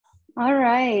All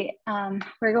right,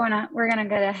 we're gonna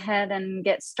go ahead and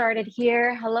get started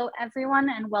here. Hello, everyone,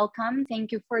 and welcome.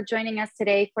 Thank you for joining us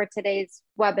today for today's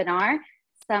webinar.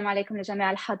 السلام عليكم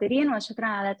لجميع الحاضرين وشكرا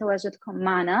على تواجدكم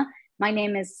معنا. My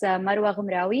name is Marwa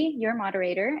Ghumrawi, your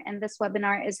moderator, and this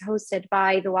webinar is hosted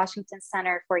by the Washington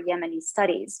Center for Yemeni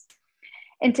Studies.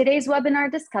 In today's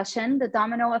webinar discussion, the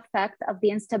domino effect of the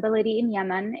instability in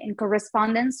Yemen in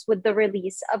correspondence with the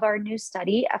release of our new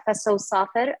study, FSO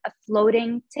SAFER, a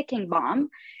floating ticking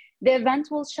bomb. The event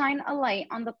will shine a light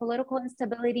on the political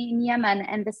instability in Yemen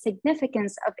and the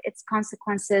significance of its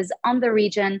consequences on the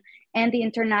region and the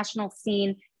international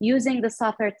scene using the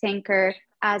SAFER tanker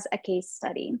as a case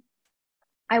study.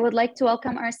 I would like to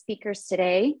welcome our speakers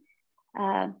today.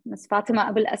 Ms. Fatima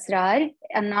Abul Asrar,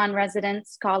 a non-resident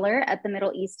scholar at the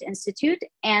Middle East Institute,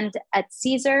 and at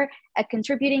Caesar, a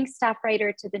contributing staff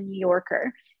writer to The New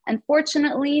Yorker.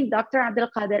 Unfortunately, Dr. Abdul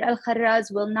Qadir Al-Kharraz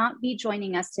will not be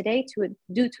joining us today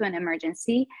due to an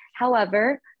emergency.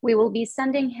 However, we will be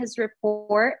sending his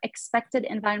report, Expected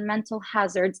Environmental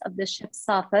Hazards of the Ship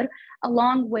SAFER,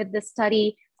 along with the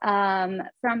study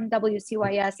from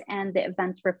WCYS and the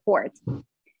event report.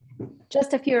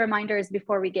 Just a few reminders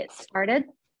before we get started.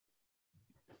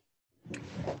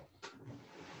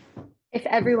 If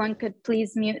everyone could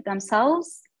please mute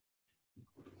themselves.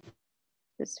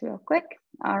 Just real quick.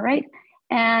 All right.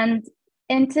 And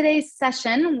in today's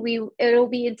session, it will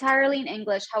be entirely in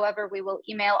English. However, we will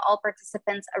email all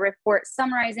participants a report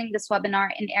summarizing this webinar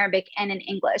in Arabic and in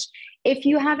English. If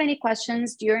you have any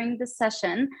questions during the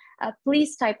session,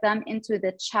 please type them into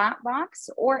the chat box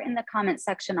or in the comment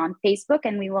section on Facebook,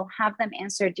 and we will have them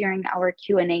answered during our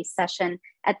Q&A session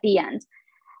at the end.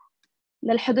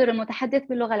 للحضور المتحدث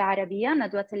باللغة العربية،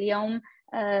 ندوة اليوم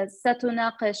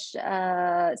ستناقش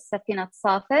سفينة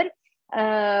صافر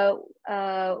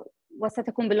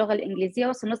وستكون باللغة الإنجليزية،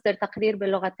 وسنصدر تقرير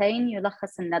باللغتين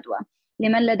يلخص الندوة.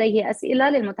 لمن لديه أسئلة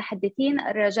للمتحدثين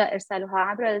الرجاء إرسالها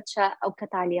عبر الشات أو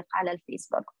كتعليق على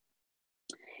الفيسبوك.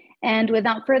 And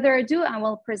without further ado, I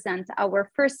will present our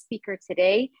first speaker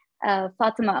today,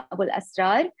 Fatima Abul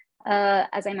Asrar.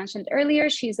 As I mentioned earlier,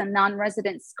 she's a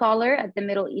non-resident scholar at the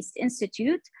Middle East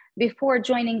Institute. Before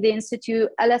joining the Institute,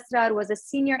 Al-Asrar was a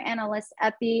senior analyst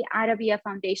at the Arabiya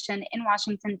Foundation in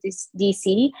Washington,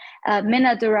 D.C.,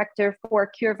 MENA Director for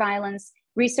Cure Violence,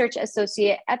 Research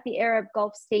Associate at the Arab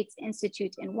Gulf States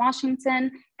Institute in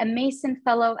Washington, a Mason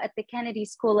Fellow at the Kennedy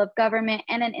School of Government,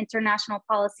 and an International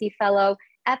Policy Fellow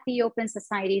at the Open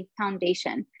Society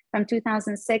Foundation. From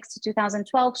 2006 to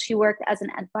 2012, she worked as an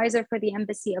advisor for the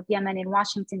Embassy of Yemen in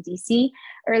Washington, D.C.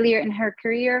 Earlier in her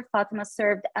career, Fatima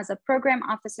served as a program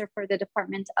officer for the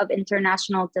Department of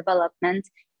International Development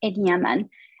in Yemen.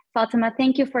 Fatima,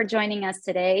 thank you for joining us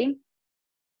today.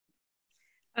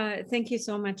 Thank you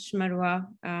so much, Marwa.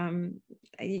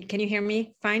 Can you hear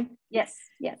me fine? Yes,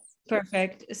 yes.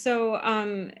 Perfect. So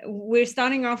we're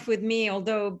starting off with me,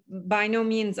 although by no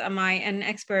means am I an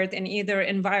expert in either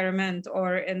environment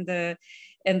or in the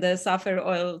SAFER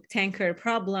oil tanker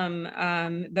problem,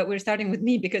 but we're starting with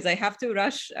me because I have to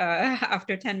rush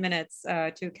after 10 minutes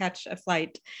to catch a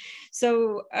flight.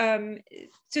 So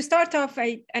to start off,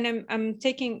 I'm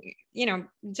taking,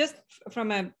 just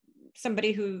from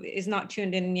somebody who is not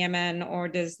tuned in Yemen or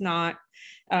does not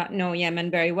know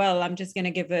Yemen very well, I'm just going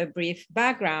to give a brief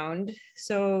background.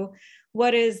 So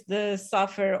what is the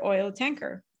SAFER oil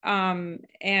tanker?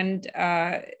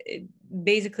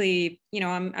 Basically,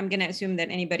 I'm going to assume that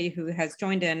anybody who has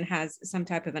joined in has some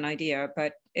type of an idea,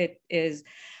 but it is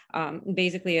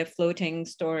basically a floating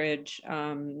storage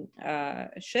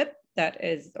ship that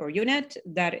is, or unit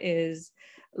that is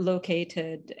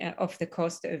located off the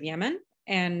coast of Yemen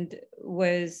and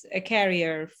was a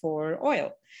carrier for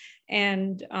oil.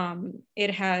 And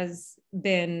it has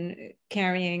been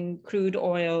carrying crude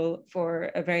oil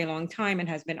for a very long time and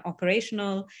has been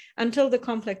operational until the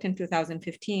conflict in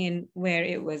 2015, where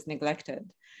it was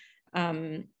neglected.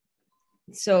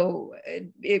 So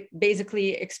it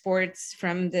basically exports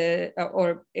from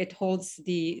it holds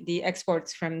the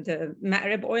exports from the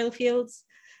Ma'rib oil fields.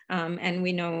 And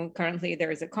we know currently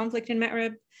there is a conflict in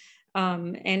Ma'rib.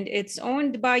 And it's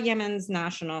owned by Yemen's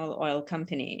national oil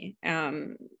company.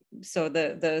 So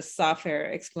the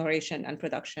SAFER Exploration and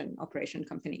Production Operation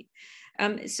Company.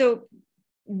 So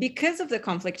because of the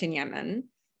conflict in Yemen,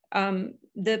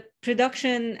 the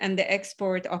production and the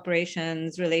export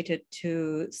operations related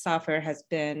to SAFER has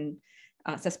been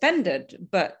suspended.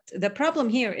 But the problem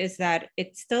here is that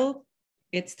it still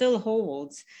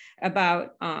holds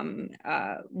about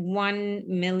 1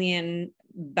 million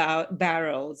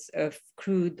barrels of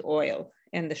crude oil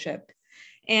in the ship.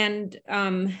 And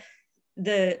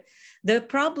the The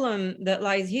problem that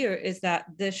lies here is that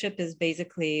the ship is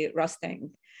basically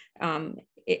rusting.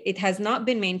 It has not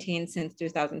been maintained since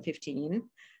 2015.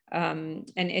 And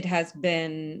it has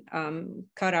been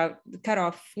cut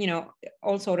off, you know,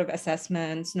 all sort of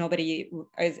assessments. Nobody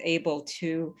is able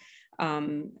to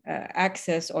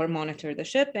access or monitor the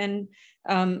ship. And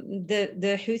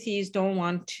the Houthis don't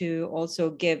want to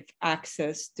also give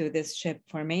access to this ship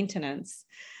for maintenance.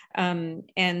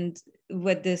 And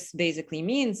what this basically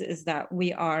means is that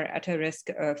we are at a risk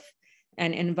of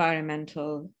an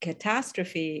environmental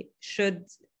catastrophe should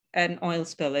an oil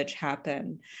spillage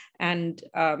happen. And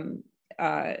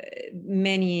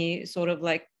many sort of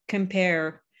like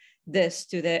compare this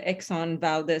to the Exxon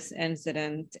Valdez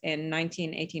incident in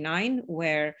 1989,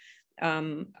 where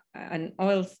an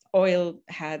oil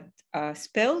had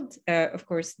spilled. Of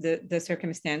course, the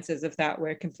circumstances of that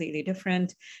were completely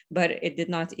different, but it did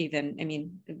not even, I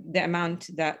mean, the amount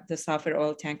that the SAFER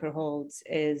oil tanker holds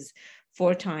is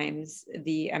 4 times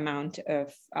the amount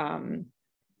of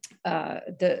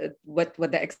what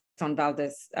the Exxon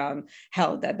Valdez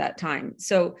held at that time.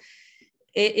 So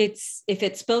if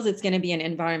it spills, it's going to be an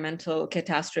environmental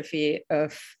catastrophe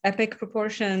of epic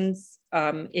proportions.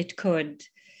 It could,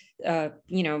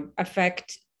 you know,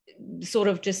 affect sort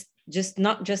of just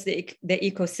not just the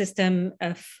ecosystem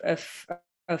of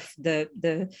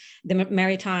the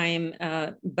maritime,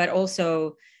 but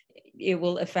also it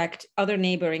will affect other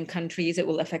neighboring countries. It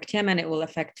will affect Yemen. It will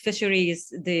affect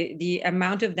fisheries. The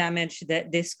amount of damage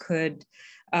that this could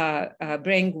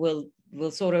bring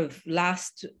will sort of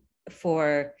last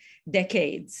for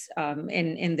decades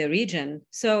in the region.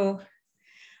 So,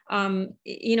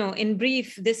 you know, in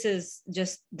brief, this is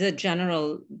just the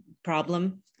general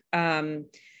problem. Now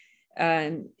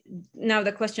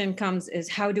the question comes is,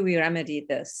 how do we remedy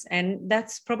this? And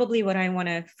that's probably what I want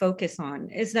to focus on,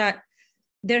 is that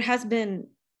there has been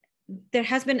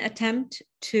attempt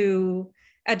to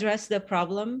address the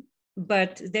problem,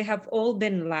 but they have all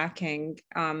been lacking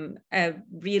a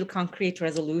real concrete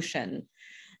resolution.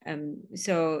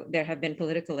 So there have been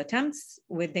political attempts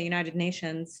with the United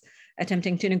Nations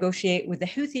attempting to negotiate with the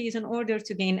Houthis in order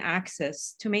to gain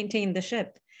access to maintain the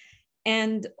ship.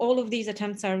 And all of these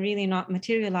attempts are really not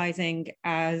materializing,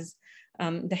 as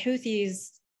the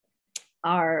Houthis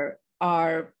are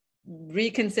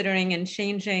reconsidering and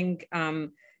changing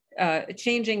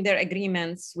their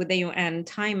agreements with the UN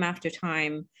time after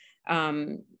time.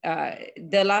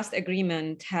 The last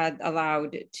agreement had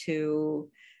allowed to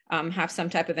have some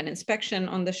type of an inspection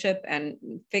on the ship and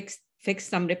fix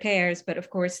some repairs, but of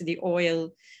course the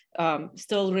oil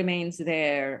still remains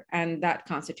there, and that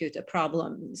constitutes a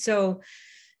problem. So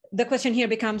the question here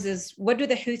becomes is, what do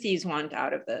the Houthis want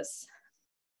out of this?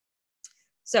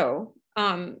 So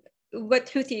what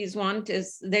Houthis want,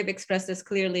 is they've expressed this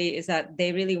clearly, is that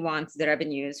they really want the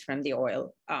revenues from the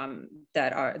oil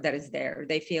that is there.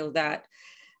 They feel that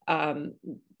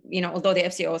you know, although the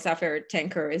FSO SAFER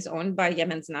tanker is owned by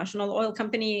Yemen's national oil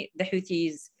company, the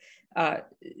Houthis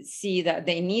see that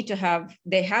they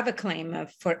have a claim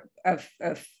of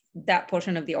that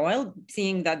portion of the oil,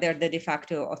 seeing that they're the de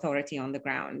facto authority on the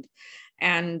ground,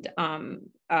 and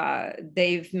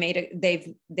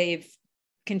they've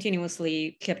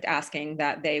continuously kept asking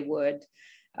that they would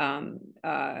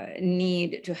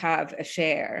need to have a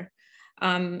share,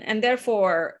 and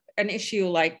therefore an issue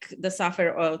like the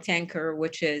SAFER oil tanker,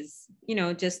 which is, you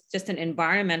know, just an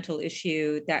environmental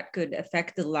issue that could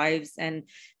affect the lives and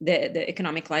the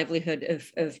economic livelihood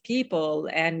of people,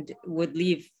 and would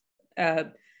leave a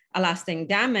lasting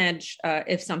damage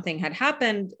if something had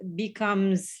happened,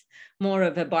 becomes more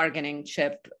of a bargaining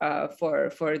chip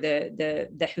for the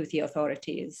Houthi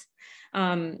authorities.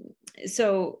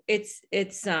 So it's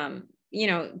you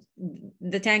know,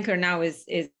 the tanker now is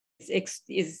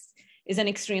an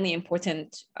extremely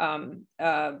important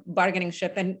bargaining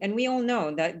chip, and we all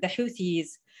know that the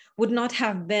Houthis would not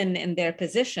have been in their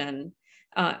position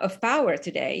of power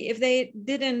today if they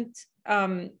didn't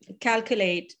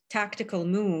calculate tactical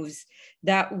moves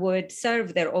that would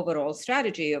serve their overall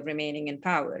strategy of remaining in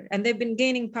power. And they've been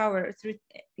gaining power through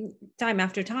time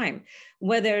after time,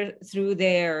 whether through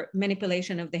their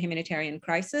manipulation of the humanitarian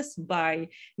crisis by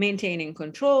maintaining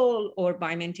control, or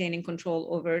by maintaining control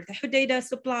over the Hodeidah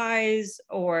supplies,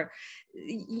 or,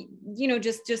 you know,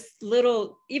 just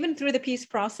little, even through the peace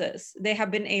process, they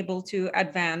have been able to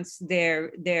advance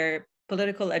their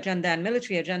political agenda and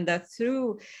military agenda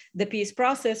through the peace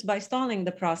process by stalling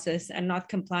the process and not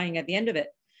complying at the end of it.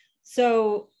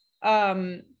 So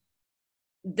the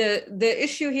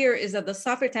issue here is that the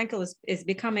SAFER tanker is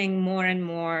becoming more and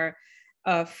more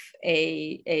of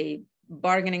a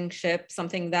bargaining chip,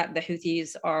 something that the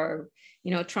Houthis are,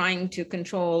 trying to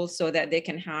control so that they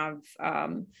can have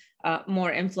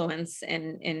more influence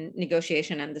in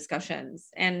negotiation and discussions.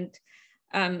 And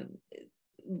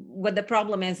what the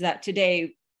problem is that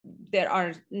today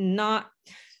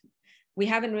we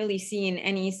haven't really seen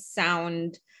any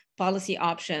sound policy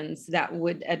options that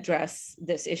would address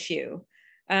this issue.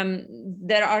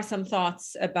 There are some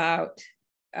thoughts about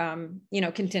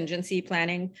contingency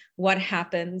planning. What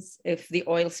happens if the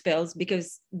oil spills?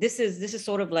 Because this is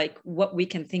sort of like what we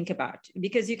can think about,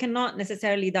 because you cannot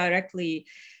necessarily directly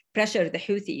pressure the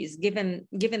Houthis given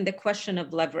the question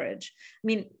of leverage. I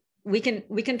mean, we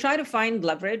can try to find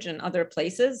leverage in other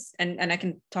places, and I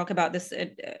can talk about this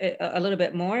a little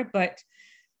bit more, but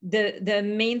the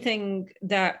main thing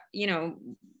that the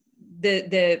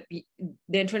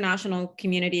international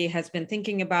community has been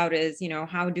thinking about is,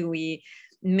 how do we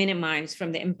minimize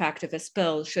from the impact of a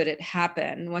spill should it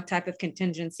happen? What type of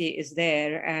contingency is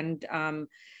there? And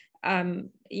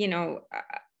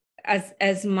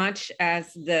as much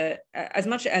as the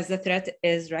threat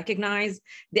is recognized,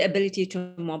 the ability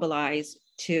to mobilize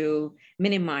to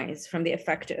minimize from the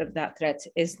effect of that threat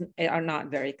are not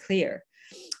very clear.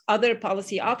 Other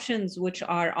policy options, which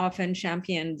are often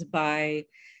championed by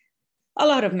a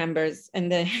lot of members in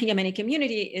the Yemeni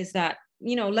community, is that,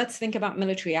 let's think about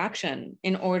military action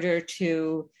in order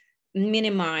to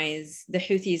minimize the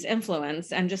Houthis'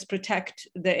 influence and just protect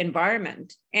the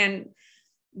environment. And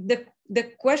the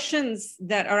questions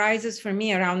that arises for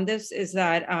me around this is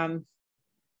that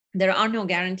there are no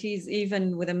guarantees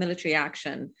even with a military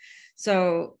action.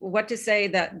 So what to say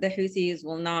that the Houthis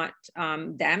will not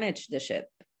damage the ship?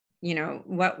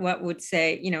 What would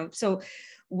say, so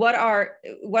what are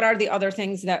the other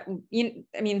things that,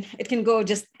 it can go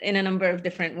just in a number of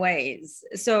different ways.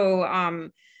 So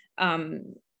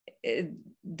and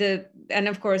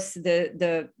of course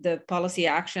the policy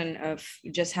action of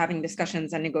just having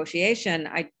discussions and negotiation,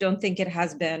 I don't think it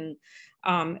has been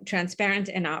transparent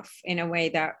enough in a way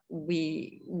that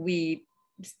we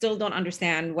still don't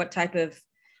understand what type of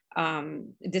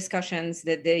discussions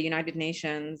that the United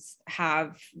Nations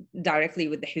have directly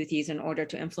with the Houthis in order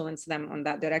to influence them on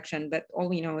that direction. But all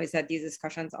we know is that these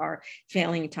discussions are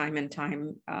failing time and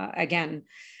time again.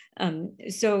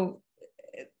 So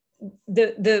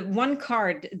the one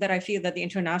card that I feel that the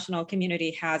international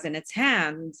community has in its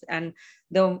hands, and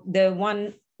the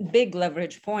one big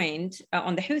leverage point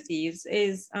on the Houthis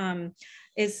is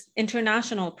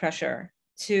international pressure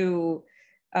to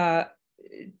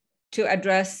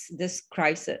address this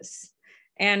crisis.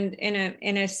 And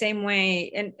in a same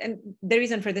way, and the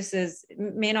reason for this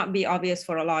may not be obvious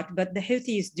for a lot, but the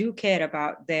Houthis do care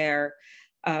about their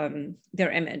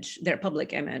image, their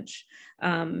public image.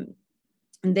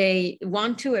 They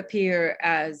want to appear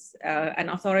as an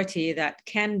authority that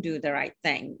can do the right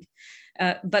thing,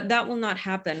 but that will not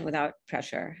happen without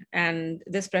pressure. And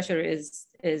this pressure is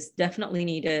definitely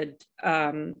needed,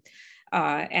 and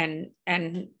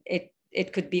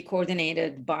it could be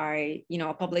coordinated by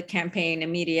a public campaign, a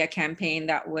media campaign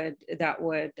that would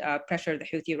pressure the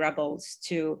Houthi rebels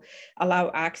to allow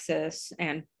access,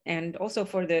 and also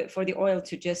for the oil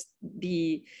to just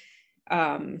be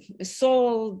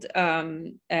sold,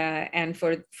 and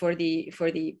for the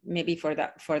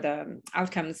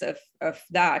outcomes of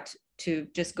that to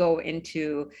just go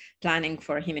into planning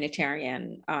for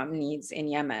humanitarian needs in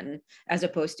Yemen, as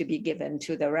opposed to be given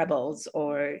to the rebels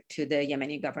or to the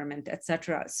Yemeni government,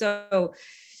 etc. So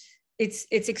it's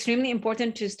extremely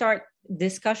important to start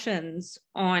discussions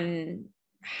on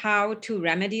how to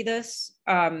remedy this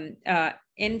in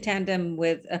tandem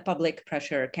with a public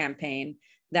pressure campaign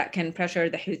that can pressure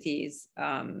the Houthis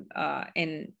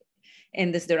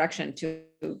in this direction to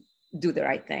do the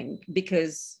right thing.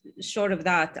 Because short of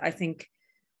that, I think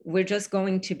we're just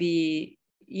going to be,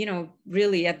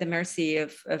 really at the mercy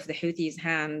of the Houthis'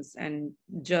 hands, and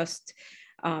just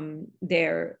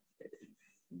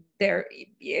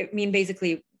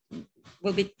basically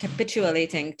we'll be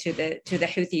capitulating to the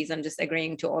Houthis and just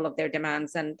agreeing to all of their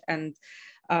demands, and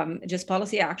just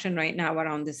policy action right now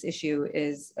around this issue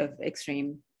is of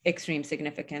extreme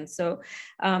significance. So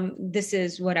this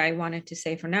is what I wanted to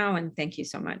say for now, and thank you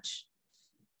so much.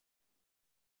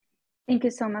 Thank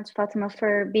you so much, Fatima,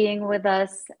 for being with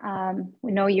us.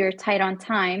 We know you're tight on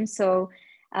time, so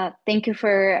thank you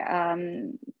for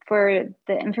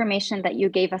the information that you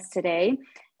gave us today.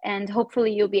 And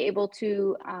hopefully you'll be able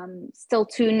to still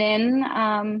tune in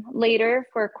later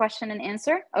for question and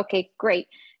answer. Okay, great.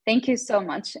 Thank you so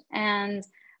much. And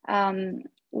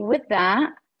with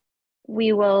that,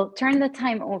 we will turn the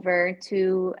time over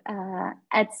to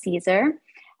Ed Caesar.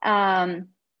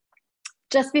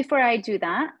 Just before I do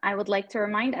that, I would like to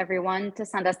remind everyone to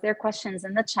send us their questions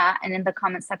in the chat and in the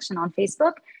comment section on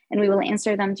Facebook, and we will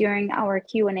answer them during our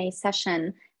Q&A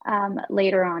session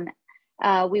later on.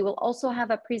 We will also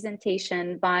have a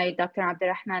presentation by Dr.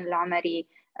 Abdulrahman Al-Omari,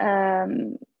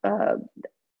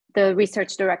 the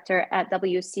research director at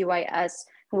WCYS,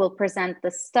 who will present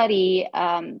the study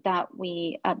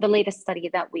the latest study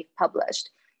that we've published.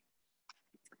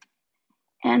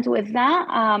 And with that,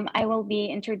 I will be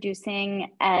introducing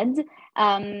Ed.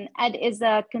 Ed is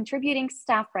a contributing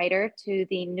staff writer to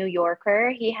The New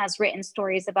Yorker. He has written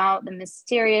stories about the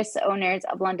mysterious owners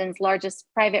of London's largest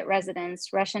private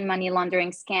residence, Russian money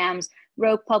laundering scams,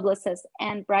 rogue publicists,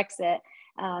 and Brexit.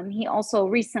 He also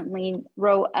recently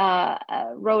wrote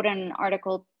an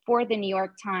article for the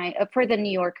New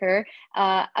Yorker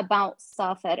about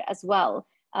SAFER as well.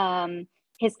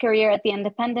 His career at the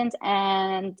Independent,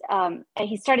 and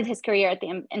he started his career at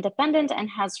the Independent and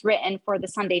has written for the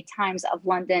Sunday Times of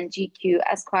London, GQ,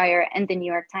 Esquire, and the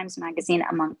New York Times Magazine,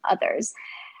 among others.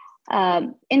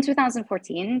 In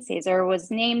 2014, Caesar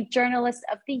was named Journalist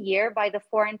of the Year by the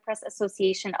Foreign Press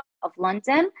Association of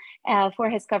London for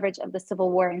his coverage of the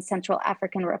Civil War in Central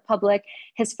African Republic.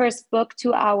 His first book,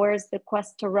 2 Hours, The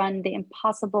Quest to Run the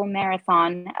Impossible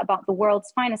Marathon, about the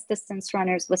world's finest distance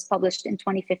runners, was published in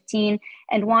 2015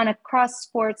 and won a Cross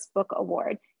Sports Book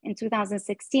Award. In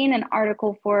 2016, an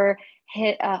article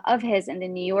of his in The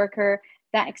New Yorker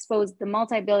that exposed the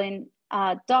multi-billion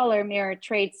dollar mirror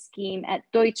trade scheme at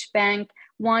Deutsche Bank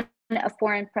won a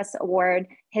Foreign Press Award.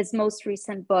 His most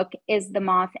recent book is The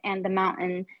Moth and the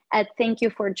Mountain. Ed, thank you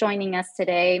for joining us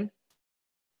today.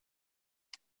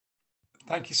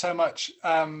 Thank you so much.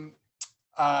 I'm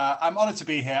honored to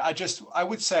be here. I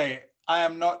would say I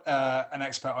am not an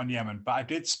expert on Yemen, but I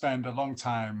did spend a long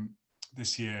time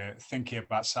this year thinking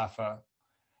about SAFER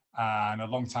and a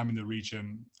long time in the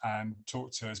region, and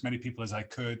talked to as many people as I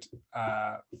could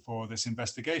for this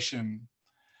investigation.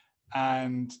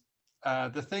 And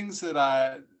the things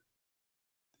that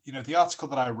the article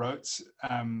that I wrote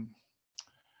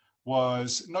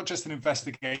was not just an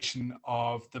investigation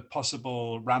of the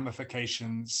possible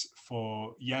ramifications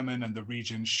for Yemen and the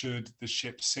region should the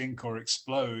ship sink or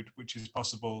explode, which is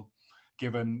possible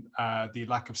given the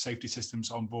lack of safety systems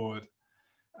on board.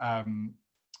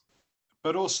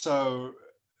 But also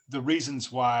the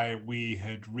reasons why we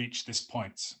had reached this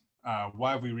point.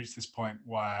 Why have we reached this point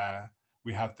where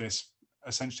we have this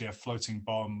essentially a floating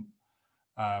bomb,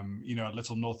 a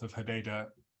little north of Hodeidah,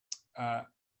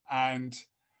 and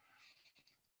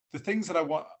the things that I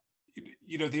want,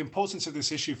 the importance of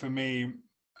this issue for me.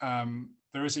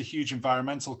 There is a huge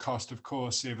environmental cost, of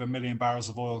course, if 1 million barrels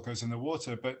of oil goes in the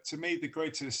water. But to me, the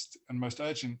greatest and most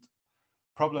urgent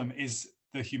problem is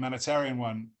the humanitarian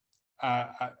one.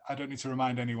 I don't need to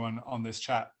remind anyone on this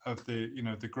chat of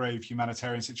the grave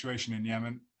humanitarian situation in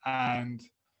Yemen, and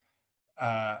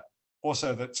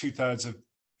also that 2/3 of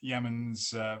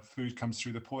Yemen's food comes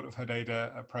through the port of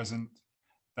Hodeidah at present.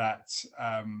 That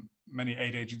many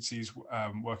aid agencies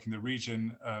working the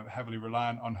region are heavily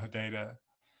reliant on Hodeidah.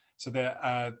 So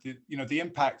the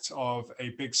impact of a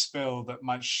big spill that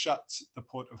might shut the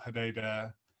port of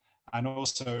Hodeidah and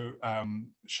also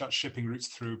shut shipping routes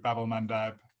through Bab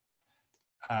el-Mandab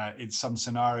in some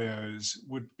scenarios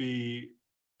would be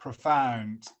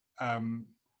profound.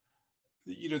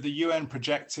 The UN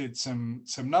projected some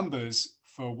numbers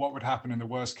for what would happen in the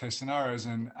worst case scenarios,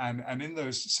 and in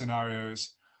those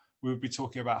scenarios we would be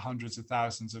talking about hundreds of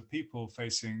thousands of people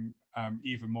facing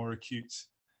even more acute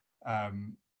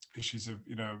issues of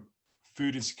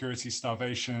food insecurity,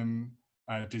 starvation,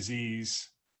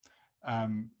 disease.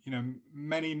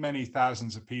 Many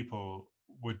thousands of people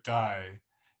would die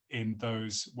in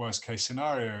those worst case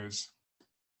scenarios.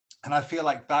 And I feel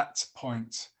like that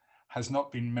point has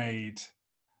not been made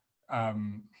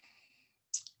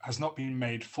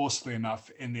forcefully enough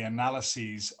in the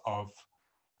analyses of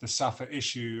the SAFER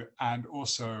issue, and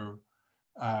also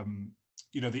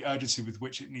the urgency with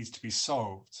which it needs to be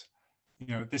solved.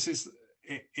 It's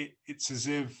as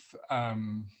if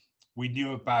we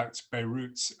knew about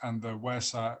Beirut and the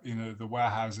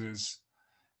warehouses,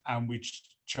 and we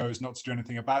chose not to do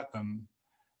anything about them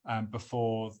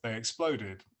before they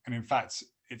exploded. And in fact,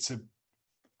 it's an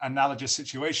analogous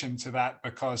situation to that,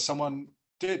 because someone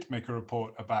did make a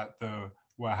report about the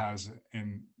warehouse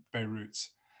in Beirut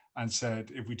and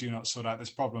said, if we do not sort out this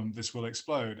problem, this will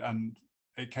explode. And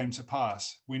it came to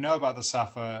pass. We know about the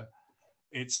SAFER.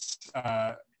 It's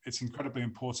incredibly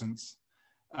important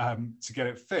to get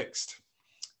it fixed.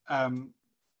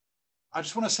 I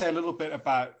just want to say a little bit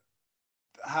about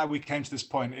how we came to this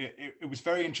point, it was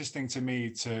very interesting to me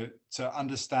to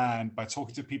understand by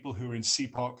talking to people who were in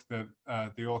CPOC,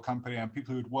 the oil company, and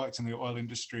people who had worked in the oil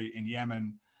industry in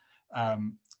Yemen,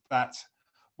 that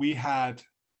we had,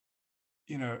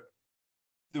 there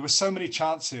were so many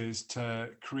chances to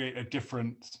create a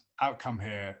different outcome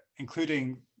here,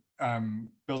 including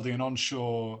building an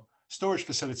onshore storage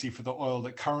facility for the oil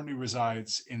that currently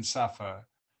resides in SAFER,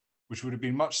 which would have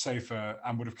been much safer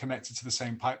and would have connected to the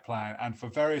same pipeline. And for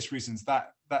various reasons,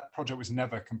 that project was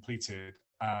never completed,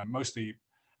 mostly,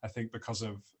 I think, because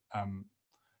of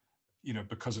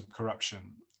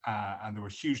corruption. And there were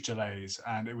huge delays.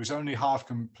 And it was only half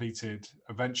completed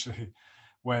eventually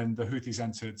when the Houthis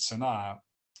entered Sana'a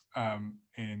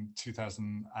in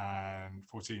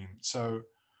 2014. So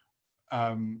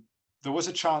there was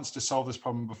a chance to solve this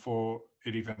problem before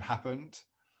it even happened.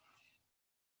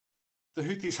 The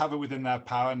Houthis have it within their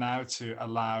power now to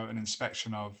allow an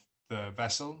inspection of the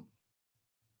vessel,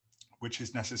 which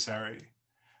is necessary,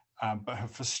 but have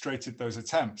frustrated those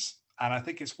attempts. And I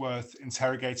think it's worth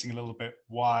interrogating a little bit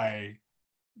why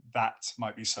that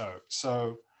might be so.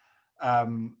 So,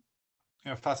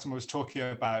 Fatima was talking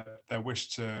about their wish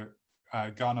to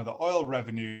garner the oil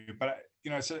revenue, but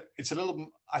it's a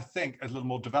little, I think, a little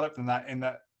more developed than that. In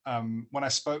that, when I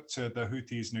spoke to the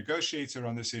Houthis negotiator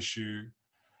on this issue,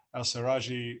 El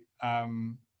Saraji, I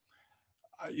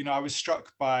was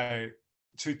struck by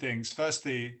two things.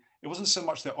 Firstly, it wasn't so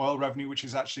much the oil revenue, which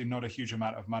is actually not a huge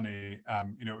amount of money.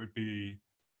 It would be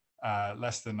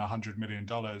less than $100 million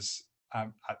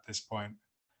at this point.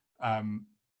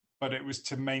 But it was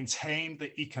to maintain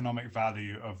the economic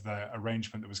value of the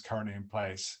arrangement that was currently in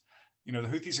place. The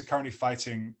Houthis are currently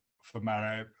fighting for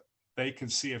Marib. They can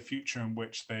see a future in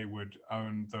which they would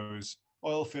own those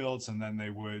oil fields, and then they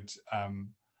would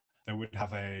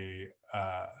have a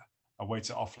way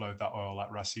to offload that oil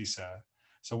at Ras Issa.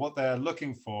 So what they're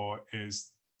looking for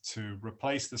is to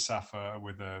replace the SAFER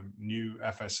with a new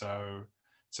FSO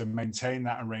to maintain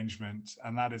that arrangement,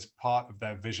 and that is part of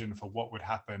their vision for what would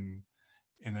happen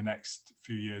in the next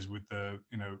few years with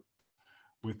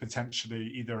with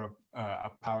potentially either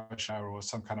a power share or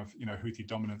some kind of Houthi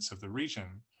dominance of the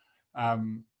region.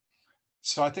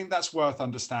 So I think that's worth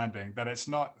understanding, that it's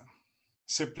not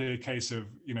simply a case of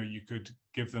you could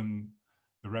give them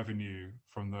the revenue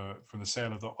from the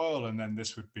sale of the oil and then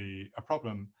this would be a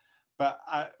problem. But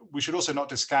we should also not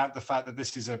discount the fact that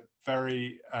this is a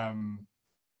very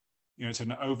it's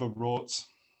an overwrought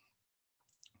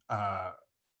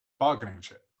bargaining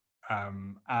chip,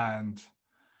 and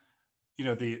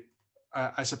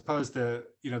I suppose the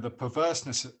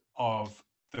perverseness of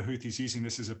the Houthis using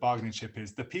this as a bargaining chip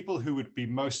is the people who would be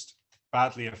most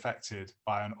badly affected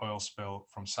by an oil spill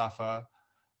from SAFER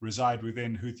reside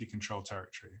within Houthi-controlled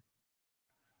territory.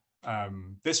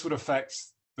 This would affect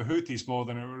the Houthis more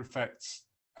than it would affect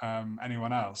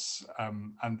anyone else.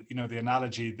 And the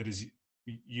analogy that is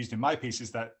used in my piece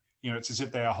is that it's as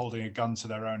if they are holding a gun to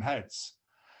their own heads.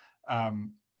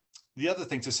 The other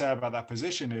thing to say about that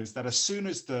position is that as soon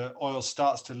as the oil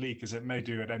starts to leak, as it may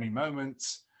do at any moment,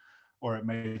 or it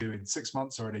may do in 6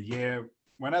 months or in a year,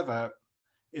 whenever,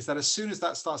 is that as soon as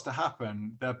that starts to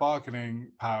happen, their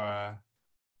bargaining power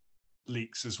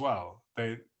leaks as well.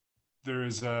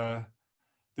 This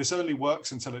only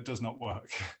works until it does not work.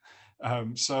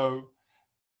 So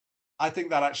I think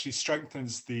that actually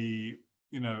strengthens the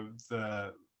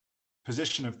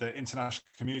position of the international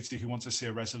community who want to see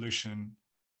a resolution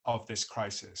of this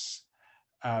crisis.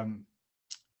 I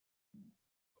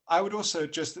would also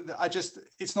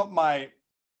it's not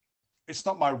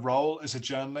my role as a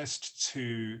journalist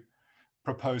to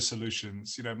propose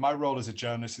solutions. My role as a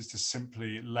journalist is to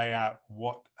simply lay out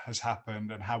what has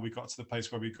happened and how we got to the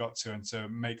place where we got to, and to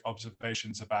make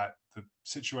observations about the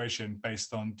situation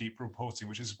based on deep reporting,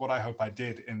 which is what I hope I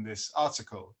did in this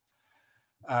article.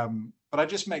 But I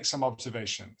just make some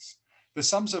observations. The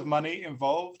sums of money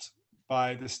involved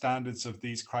by the standards of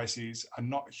these crises are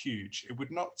not huge. It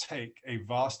would not take a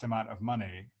vast amount of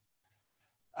money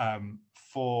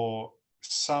for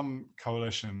some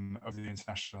coalition of the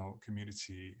international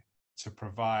community to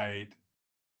provide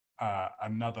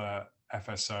another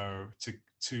FSO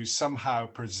to somehow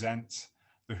present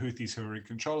the Houthis who are in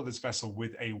control of this vessel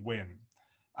with a win.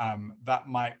 That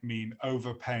might mean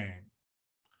overpaying.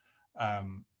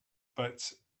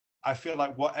 But I feel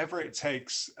like whatever it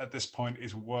takes at this point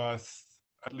is worth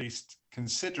at least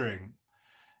considering,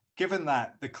 given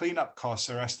that the cleanup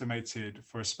costs are estimated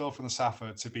for a spill from the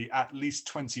SAFER to be at least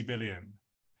 $20 billion.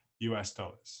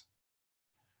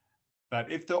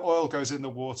 That if the oil goes in the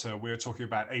water, we're talking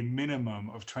about a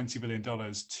minimum of $20 billion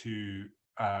to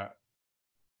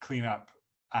clean up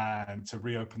and to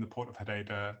reopen the port of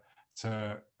Hodeidah,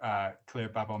 to clear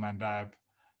Bab el-Mandab,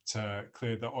 to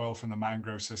clear the oil from the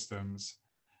mangrove systems.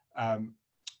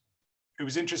 It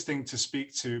was interesting to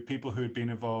speak to people who had been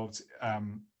involved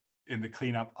in the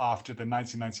cleanup after the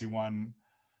 1991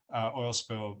 oil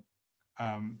spill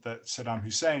that Saddam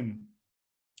Hussein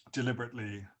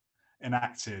deliberately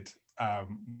enacted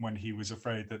when he was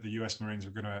afraid that the US Marines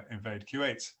were going to invade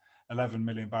Kuwait, 11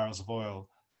 million barrels of oil.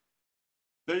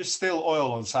 There's still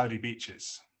oil on Saudi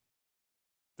beaches.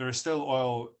 There is still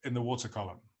oil in the water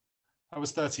column. That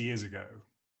was 30 years ago.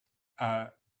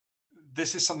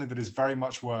 This is something that is very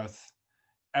much worth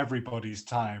everybody's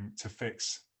time to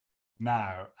fix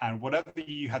now. And whatever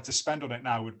you had to spend on it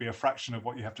now would be a fraction of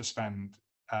what you have to spend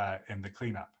in the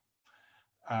cleanup.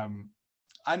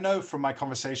 I know from my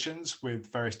conversations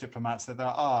with various diplomats that there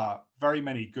are very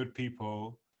many good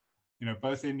people, you know,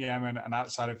 both in Yemen and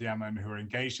outside of Yemen, who are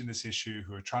engaged in this issue,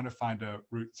 who are trying to find a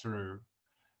route through.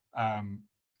 But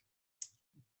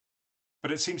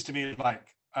it seems to me like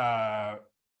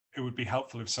it would be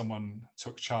helpful if someone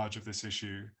took charge of this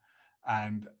issue.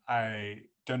 And I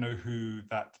don't know who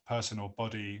that person or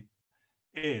body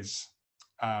is,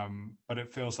 but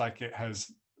it feels like it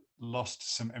has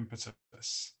lost some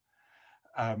impetus.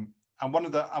 And one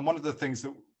of the things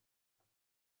that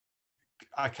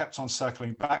I kept on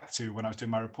circling back to when I was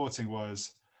doing my reporting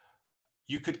was,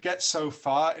 you could get so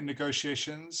far in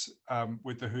negotiations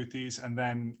with the Houthis, and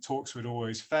then talks would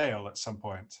always fail at some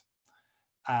point.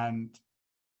 And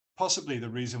possibly the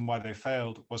reason why they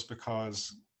failed was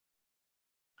because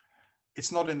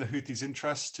it's not in the Houthis'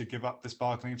 interest to give up this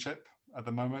bargaining chip at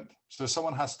the moment. So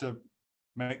someone has to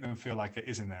make them feel like it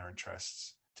is in their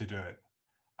interests to do it.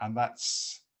 And that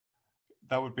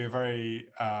would be a very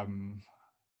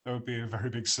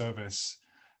big service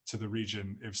to the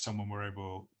region if someone were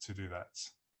able to do that.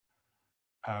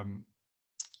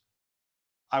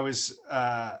 I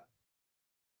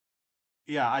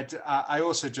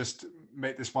also just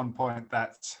make this one point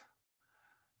that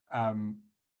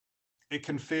it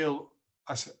can feel,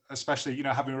 especially, you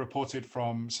know, having reported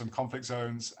from some conflict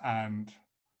zones, and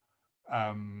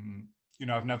you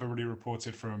know, I've never really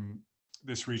reported from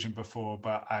this region before,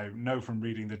 but I know from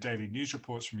reading the daily news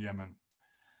reports from Yemen,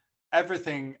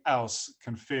 everything else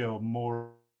can feel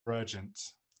more urgent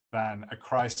than a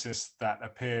crisis that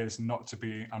appears not to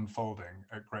be unfolding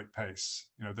at great pace.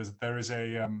 You know, there's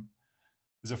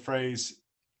a phrase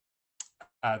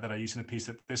that I use in the piece,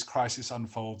 that this crisis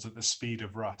unfolds at the speed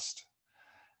of rust.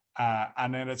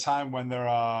 And in a time when there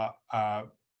are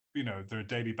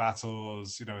daily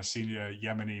battles, you know, a senior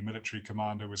Yemeni military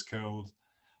commander was killed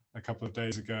a couple of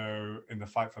days ago in the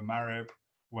fight for Marib,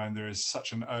 when there is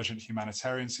such an urgent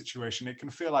humanitarian situation, it can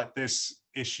feel like this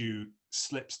issue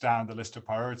slips down the list of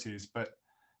priorities. But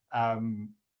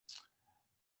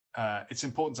it's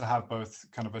important to have both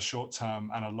kind of a short-term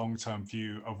and a long-term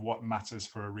view of what matters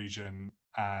for a region.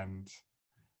 And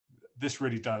this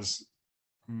really does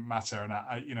matter. And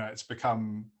it's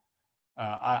become,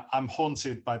 I'm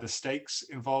haunted by the stakes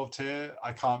involved here.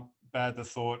 I can't bear the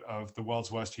thought of the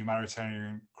world's worst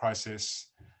humanitarian crisis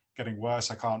getting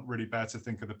worse. I can't really bear to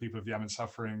think of the people of Yemen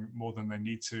suffering more than they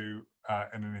need to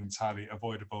in an entirely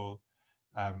avoidable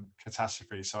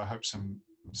catastrophe. So I hope some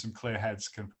clear heads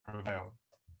can prevail.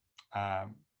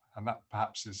 And that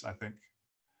perhaps is, I think,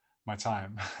 my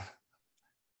time.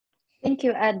 Thank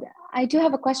you, Ed. I do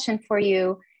have a question for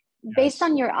you. Yes. Based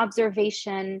on your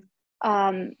observation,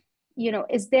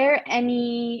 is there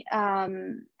any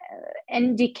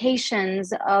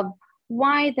indications of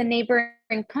why the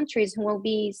neighboring countries who will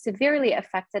be severely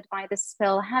affected by the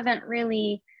spill haven't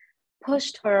really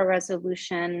pushed for a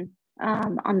resolution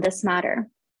on this matter?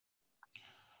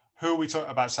 Who are we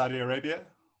talking about? Saudi Arabia?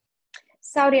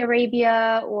 Saudi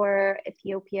Arabia or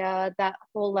Ethiopia, that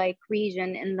whole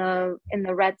region in the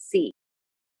Red Sea.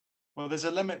 Well, there's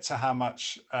a limit to how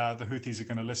much the Houthis are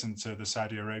going to listen to the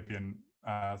Saudi Arabian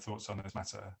thoughts on this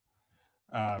matter.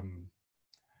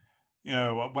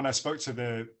 When I spoke to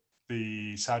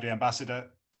the Saudi ambassador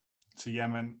to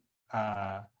Yemen,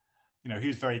 he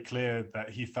was very clear that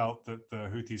he felt that the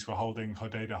Houthis were holding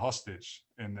Hodeidah hostage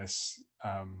in this,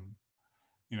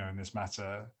 in this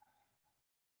matter.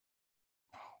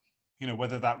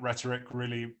 Whether that rhetoric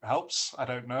really helps, I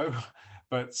don't know,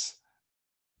 but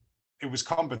it was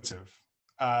combative.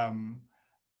 The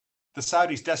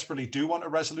Saudis desperately do want a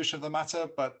resolution of the matter,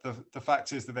 but the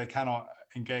fact is that they cannot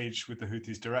engage with the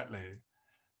Houthis directly.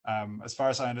 As far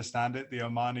as I understand it, the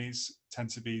Omanis tend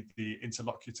to be the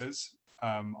interlocutors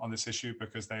on this issue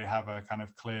because they have a kind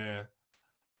of clear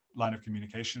line of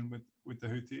communication with the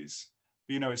Houthis.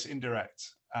 But, it's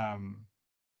indirect.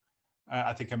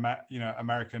 I think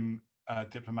American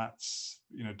diplomats,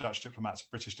 Dutch diplomats,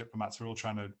 British diplomats are all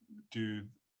trying to do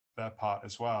their part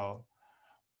as well.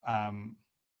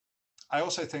 I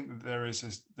also think that there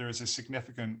is a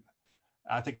significant,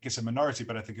 I think it's a minority,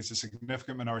 but I think it's a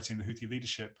significant minority in the Houthi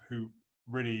leadership who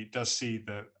really does see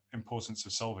the importance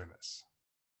of solving this.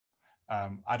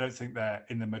 I don't think they're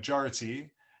in the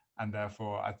majority, and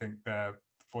therefore I think their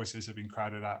voices have been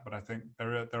crowded out, but I think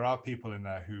there are people in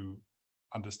there who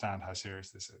understand how serious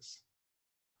this is.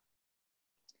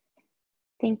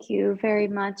 Thank you very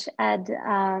much, Ed.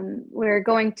 We're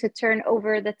going to turn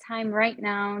over the time right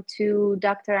now to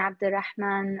Dr.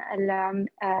 Abdurrahman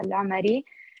Al-Umari,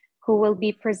 who will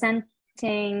be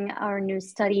presenting our new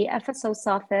study, FSO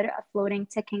SAFER, a floating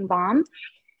ticking bomb.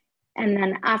 And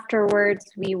then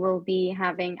afterwards, we will be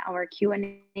having our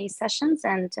Q&A sessions,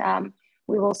 and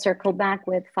we will circle back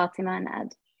with Fatima and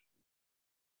Ed.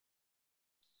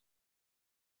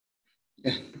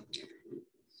 Yeah.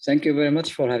 Thank you very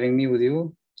much for having me with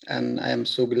you. And I am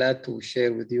so glad to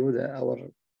share with you our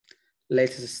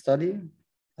latest study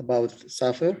about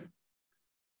SAFER.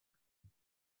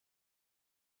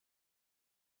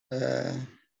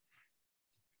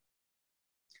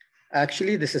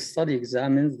 Actually, this study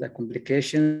examines the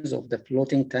complications of the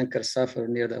floating tanker SAFER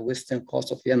near the western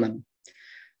coast of Yemen.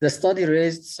 The study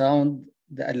raised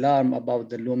the alarm about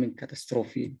the looming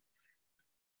catastrophe.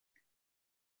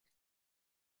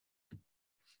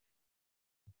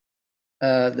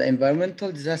 The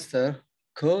environmental disaster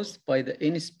caused by the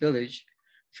any spillage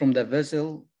from the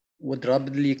vessel would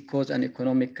rapidly cause an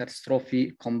economic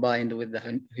catastrophe combined with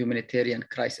the humanitarian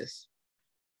crisis.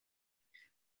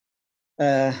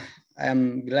 I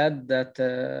am glad that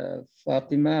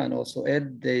Fatima and also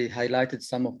Ed, they highlighted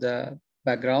some of the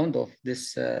background of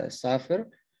this SAFER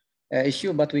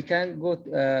issue, but we can go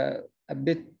a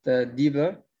bit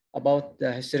deeper about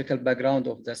the historical background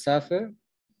of the SAFER.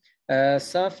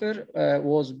 SAFER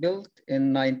was built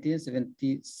in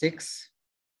 1976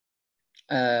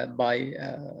 by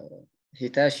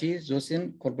Hitachi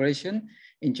Zosen Corporation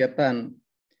in Japan.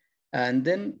 And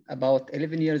then about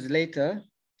 11 years later,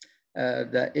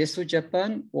 the FSO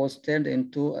Japan was turned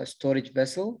into a storage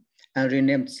vessel and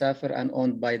renamed SAFER and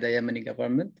owned by the Yemeni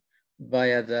government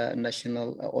via the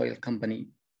National Oil Company.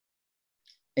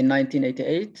 In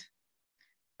 1988,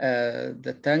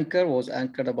 the tanker was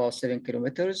anchored about 7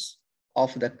 kilometers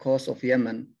off the coast of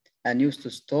Yemen and used to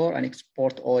store and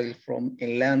export oil from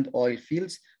inland oil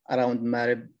fields around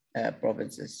Marib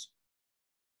provinces.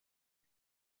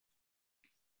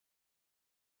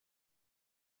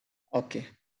 Okay,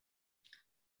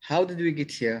 how did we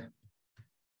get here?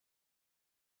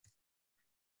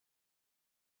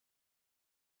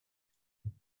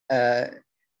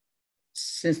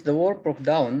 Since the war broke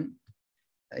down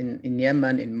in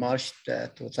Yemen in March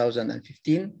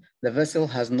 2015, the vessel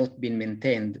has not been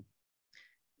maintained.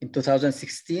 In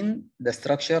 2016, the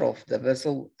structure of the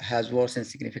vessel has worsened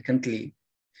significantly.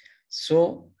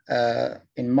 So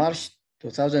in March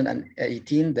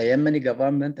 2018, the Yemeni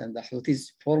government and the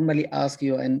Houthis formally asked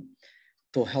UN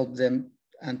to help them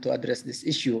and to address this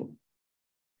issue.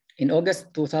 In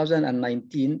August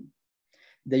 2019,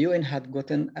 the UN had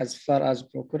gotten as far as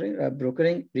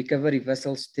brokering recovery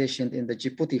vessels stationed in the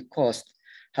Djibouti coast.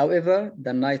 However,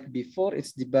 the night before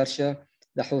its departure,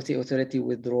 the Houthi authority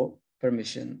withdrew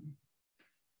permission.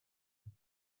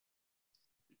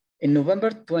 In November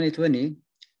 2020,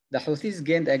 the Houthis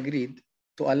agreed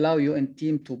to allow UN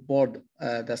team to board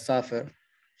the SAFER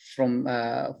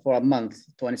for a month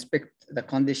to inspect the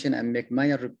condition and make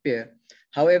minor repair.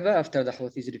 However, after the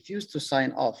Houthis refused to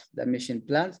sign off the mission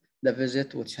plans, the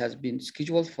visit, which has been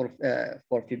scheduled for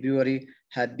February,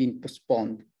 had been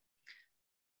postponed.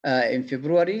 In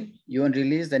February, UN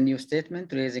released a new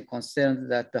statement raising concerns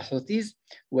that the Houthis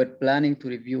were planning to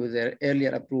review their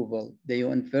earlier approval. The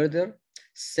UN further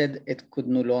said it could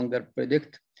no longer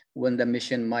predict when the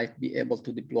mission might be able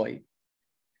to deploy.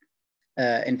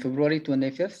 In February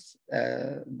 25th,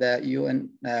 the UN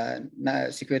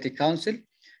Security Council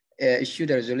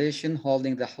issued a resolution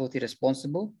holding the Houthi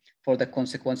responsible for the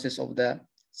consequences of the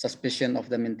suspension of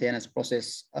the maintenance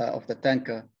process of the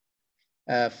tanker.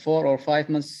 4 or 5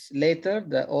 months later,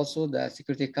 also the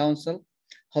Security Council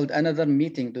held another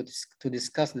meeting to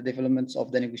discuss the developments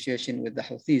of the negotiation with the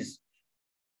Houthis.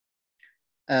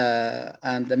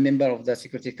 And the member of the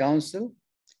Security Council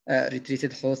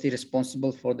retreated Houthi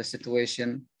responsible for the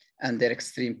situation and their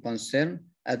extreme concern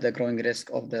at the growing risk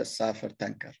of the SAFER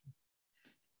tanker.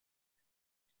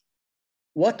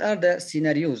 What are the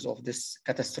scenarios of this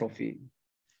catastrophe?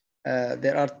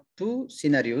 There are 2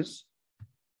 scenarios.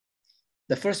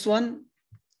 The first one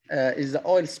is the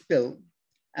oil spill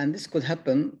And this could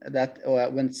happen that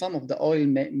when some of the oil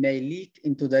may leak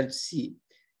into the Red Sea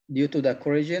due to the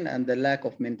corrosion and the lack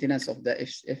of maintenance of the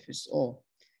FSO.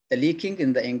 The leaking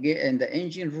in the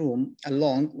engine room,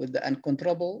 along with the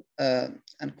uncontrollable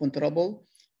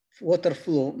water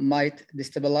flow, might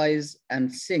destabilize and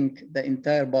sink the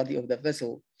entire body of the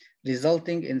vessel,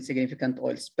 resulting in significant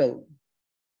oil spill.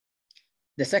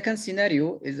 The second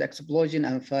scenario is explosion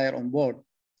and fire on board.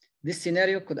 This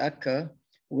scenario could occur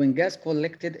when gas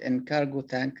collected in cargo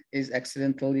tank is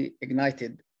accidentally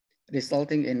ignited,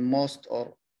 resulting in most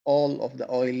or all of the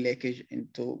oil leakage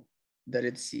into the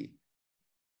Red Sea.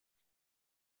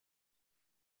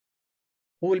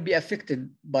 Who will be affected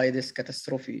by this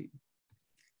catastrophe?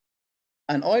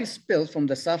 An oil spill from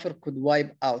the SAFER could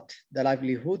wipe out the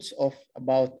livelihoods of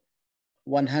about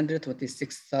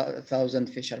 126,000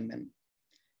 fishermen.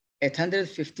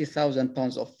 850,000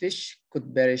 tons of fish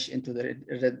could perish into the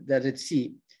Red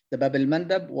Sea, the Bab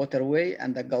el-Mandab waterway,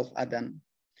 and the Gulf Aden.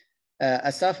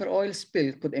 A SAFER oil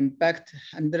spill could impact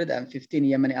 115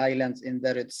 Yemeni islands in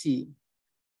the Red Sea.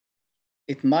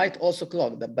 It might also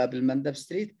clog the Bab el-Mandab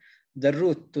Strait, the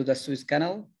route to the Suez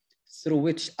Canal, through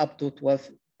which up to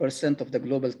 12% of the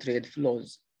global trade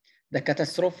flows. The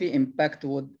catastrophe impact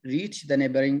would reach the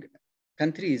neighboring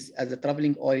countries as the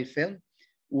traveling oil film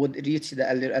would reach the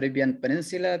Arabian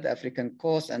Peninsula, the African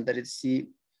coast, and the Red Sea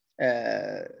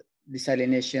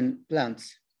desalination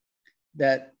plants.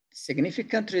 The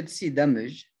significant Red Sea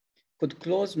damage could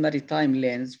close maritime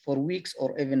lanes for weeks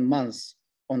or even months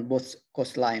on both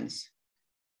coastlines.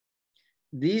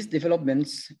 These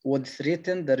developments would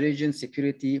threaten the region's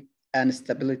security and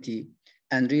stability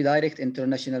and redirect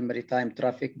international maritime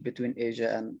traffic between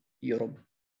Asia and Europe.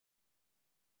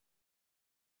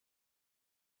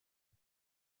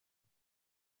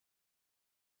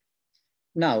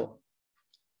 Now,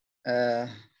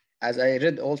 as I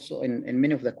read also in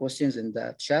many of the questions in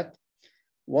the chat,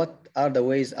 what are the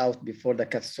ways out before the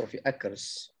catastrophe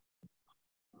occurs?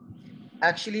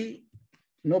 Actually,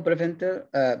 no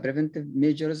preventive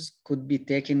measures could be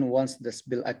taken once the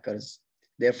spill occurs.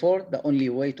 Therefore, the only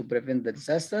way to prevent the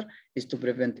disaster is to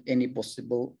prevent any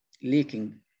possible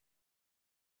leaking.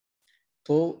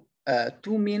 So,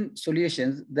 two main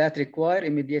solutions that require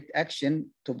immediate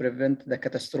action to prevent the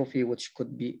catastrophe, which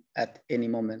could be at any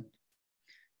moment.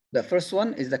 The first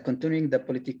one is continuing the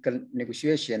political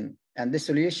negotiation, and this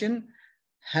solution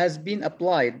has been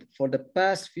applied for the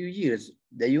past few years.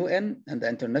 The UN and the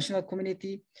international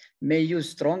community may use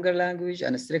stronger language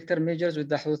and stricter measures with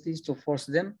the Houthis to force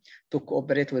them to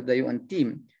cooperate with the UN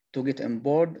team to get on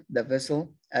board the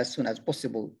vessel as soon as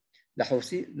possible. The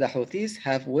Houthis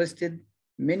have wasted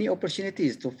many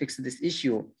opportunities to fix this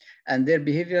issue, and their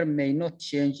behavior may not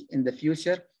change in the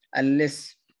future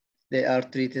unless they are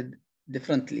treated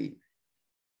differently.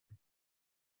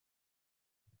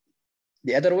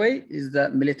 The other way is the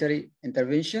military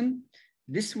intervention.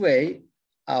 This way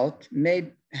out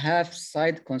may have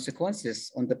side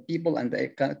consequences on the people and the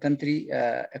country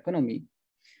economy.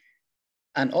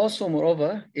 And also,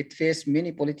 moreover, it faces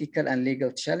many political and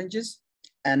legal challenges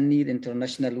and need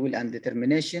international will and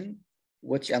determination,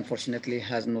 which unfortunately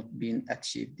has not been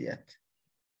achieved yet.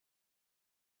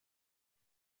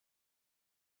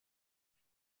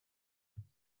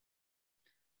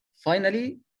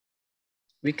 Finally,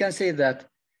 we can say that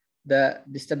the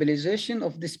destabilization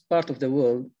of this part of the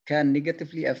world can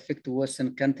negatively affect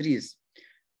Western countries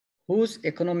whose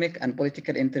economic and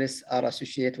political interests are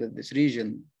associated with this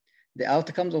region. The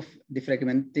outcomes of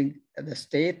defragmenting the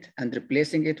state and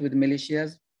replacing it with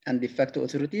militias and de facto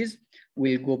authorities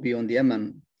will go beyond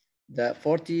Yemen. The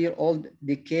 40-year-old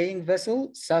decaying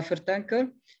vessel, SAFER tanker,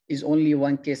 is only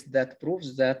one case that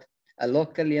proves that a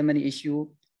local Yemeni issue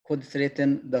could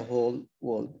threaten the whole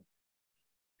world.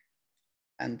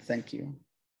 And thank you.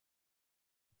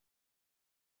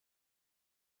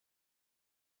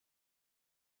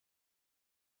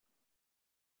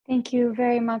 Thank you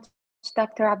very much,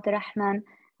 Dr. Abdurrahman.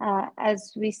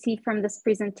 As we see from this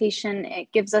presentation,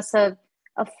 it gives us a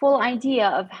full idea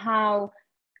of how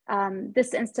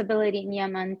this instability in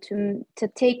Yemen to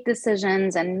take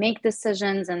decisions and make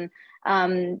decisions and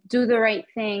do the right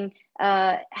thing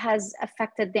has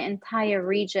affected the entire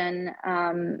region,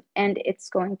 and it's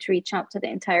going to reach out to the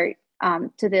entire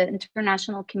to the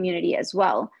international community as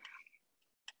well.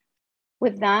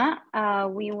 With that,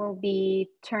 we will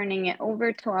be turning it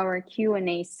over to our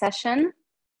Q&A session.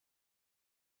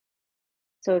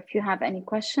 So if you have any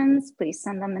questions, please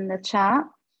send them in the chat.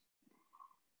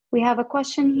 We have a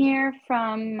question here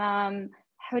from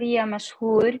Huriya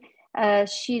Mashhoor.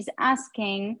 She's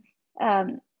asking,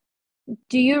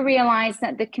 do you realize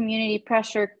that the community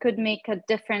pressure could make a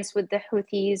difference with the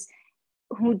Houthis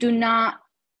who do not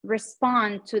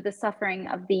respond to the suffering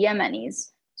of the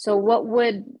Yemenis? So what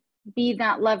would be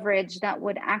that leverage that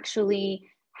would actually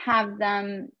have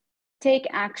them take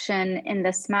action in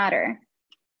this matter?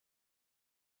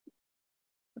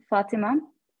 Fatima?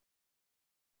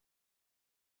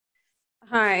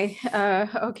 Hi,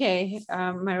 okay,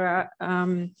 Myra,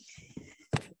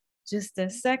 just a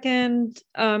second.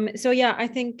 So yeah, I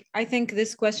think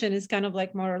this question is kind of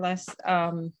like more or less,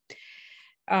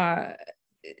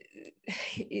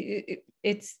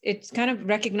 it's kind of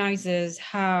recognizes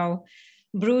how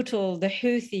brutal the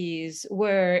Houthis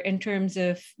were in terms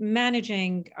of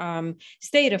managing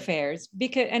state affairs,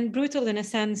 and brutal in a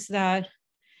sense that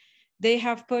they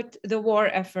have put the war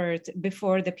effort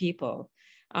before the people.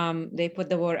 They put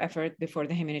the war effort before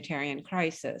the humanitarian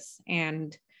crisis,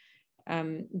 and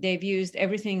they've used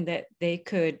everything that they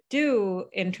could do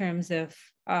in terms of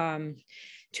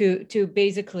to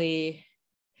basically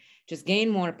just gain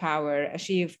more power,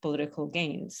 achieve political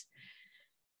gains.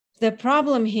 The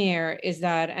problem here is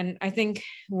that, and I think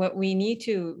what we need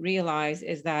to realize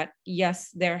is that,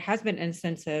 yes, there has been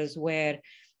instances where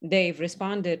they've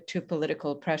responded to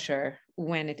political pressure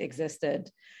when it existed.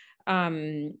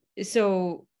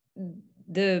 So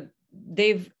they've,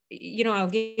 I'll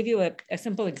give you a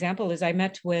simple example. Is I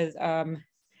met with a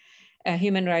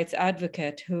human rights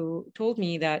advocate who told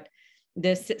me that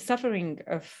the suffering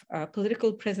of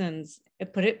political prisoners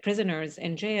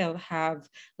in jail have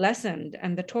lessened,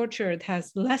 and the torture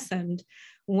has lessened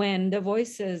when the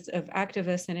voices of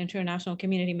activists and international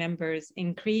community members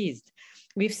increased.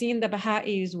 We've seen the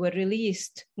Baha'is were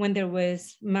released when there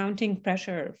was mounting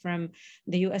pressure from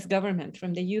the US government,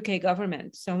 from the UK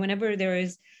government. So whenever there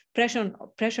is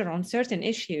pressure on certain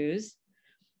issues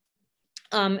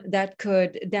that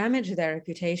could damage their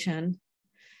reputation,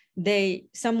 they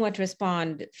somewhat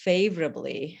respond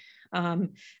favorably.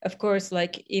 Of course,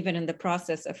 like even in the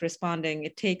process of responding,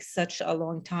 it takes such a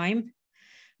long time.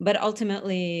 But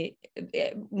ultimately,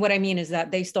 what I mean is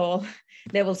that they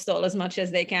will stall as much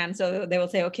as they can. So they will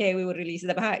say, okay, we will release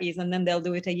the Baha'is, and then they'll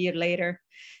do it a year later.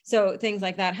 So things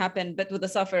like that happen. But with the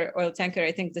SAFER oil tanker,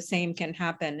 I think the same can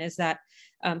happen, is that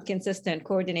consistent,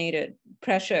 coordinated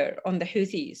pressure on the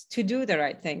Houthis to do the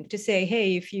right thing, to say,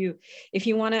 hey, if you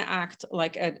want to act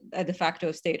like a de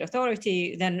facto state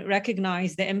authority, then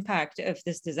recognize the impact of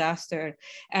this disaster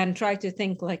and try to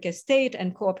think like a state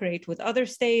and cooperate with other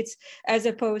states, as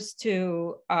opposed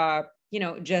to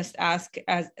just act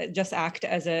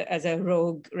as a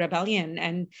rogue rebellion.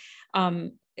 And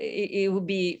it would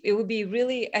be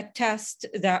really a test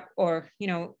that, or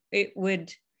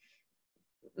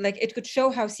it could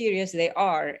show how serious they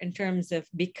are in terms of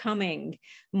becoming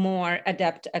more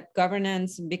adept at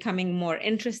governance, becoming more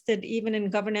interested even in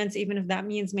governance, even if that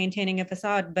means maintaining a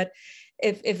facade. But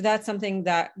if that's something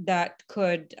that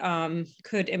could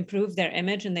improve their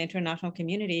image in the international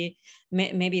community,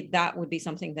 maybe that would be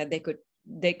something that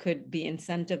they could be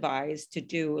incentivized to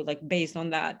do, like based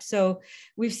on that. So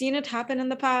we've seen it happen in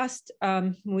the past.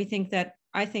 I think that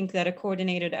a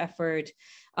coordinated effort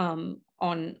on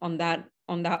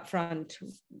that front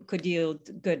could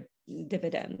yield good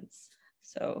dividends.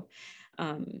 So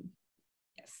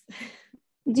yes.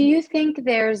 Do you think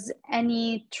there's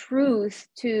any truth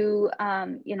to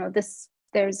this?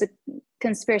 There's a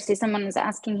conspiracy, someone is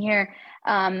asking here,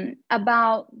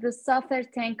 about the SAFER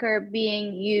tanker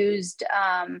being used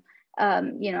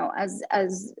as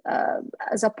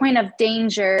a point of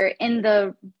danger in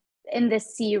the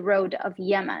sea road of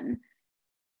Yemen.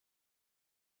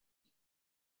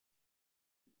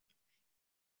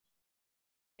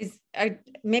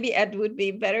 Maybe Ed would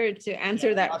be better to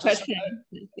answer that question.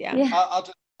 I'll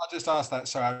just ask that.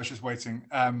 Sorry, I was just waiting.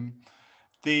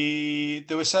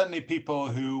 There were certainly people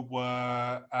who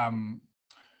were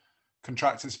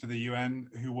contractors for the UN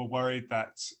who were worried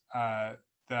that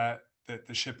the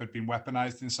ship had been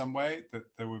weaponized in some way, that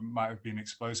there might have been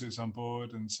explosives on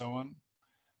board and so on.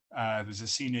 There's a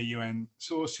senior UN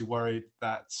source who worried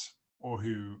that, or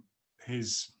who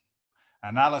his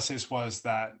analysis was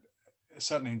that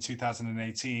certainly in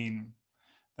 2018,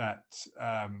 that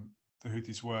the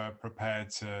Houthis were prepared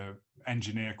to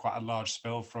engineer quite a large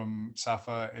spill from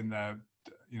SAFER in their,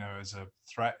 as a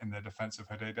threat in their defense of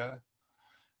Hodeidah.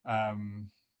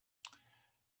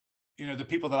 The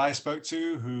people that I spoke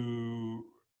to who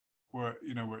were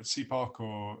at CPOC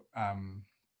or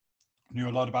knew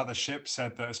a lot about the ship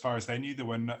said that as far as they knew,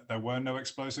 there were no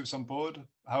explosives on board.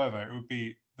 However, it would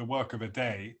be the work of a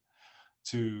day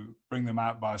to bring them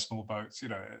out by small boats.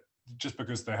 Just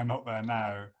because they're not there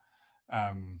now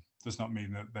does not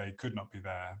mean that they could not be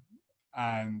there.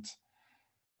 And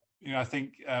I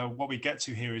think what we get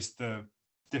to here is the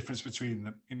difference between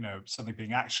the, something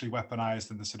being actually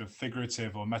weaponized and the sort of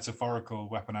figurative or metaphorical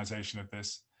weaponization of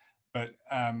this. But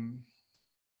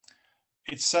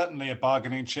it's certainly a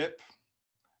bargaining chip,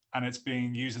 and it's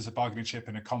being used as a bargaining chip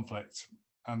in a conflict,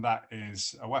 and that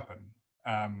is a weapon.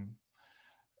 I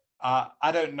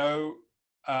don't know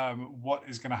what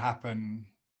is going to happen,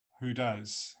 who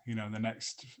does, in the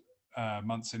next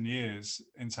months and years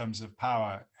in terms of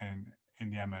power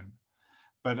in Yemen.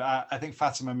 But I think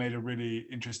Fatima made a really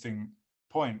interesting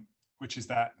point, which is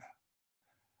that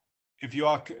if you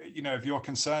are, if you're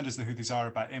concerned as the Houthis are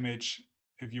about image,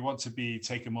 if you want to be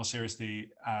taken more seriously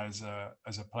as a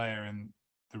player in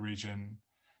the region,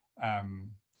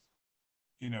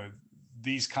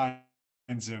 these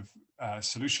kinds of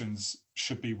solutions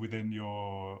should be within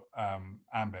your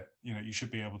ambit. You should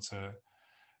be able to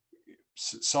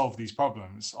solve these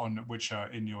problems on which are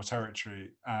in your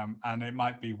territory, and it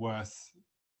might be worth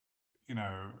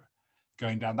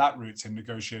going down that route in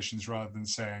negotiations rather than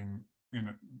saying,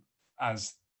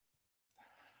 as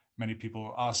many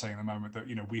people are saying at the moment, that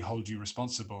we hold you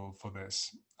responsible for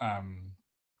this. That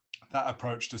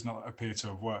approach does not appear to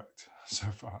have worked so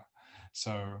far.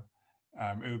 So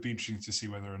it would be interesting to see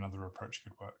whether another approach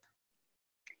could work.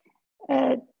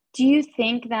 Do you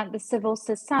think that the civil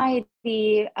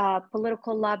society,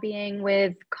 political lobbying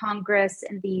with Congress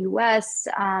in the US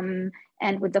and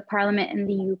with the parliament in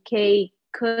the UK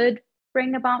could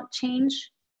bring about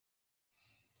change?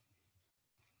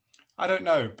 I don't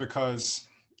know, because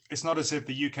it's not as if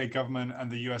the UK government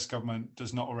and the US government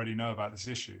does not already know about this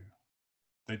issue.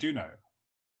 They do know.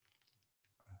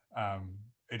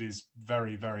 It is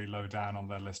very, very low down on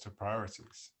their list of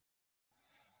priorities.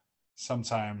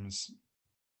 Sometimes,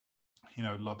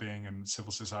 lobbying and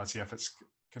civil society efforts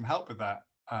can help with that.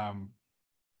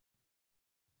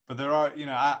 But there are,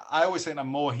 I always think that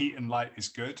more heat and light is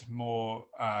good. More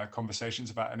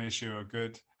conversations about an issue are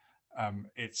good.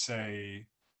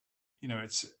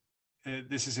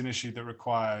 This is an issue that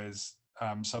requires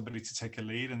somebody to take a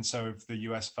lead. And so if the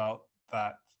US felt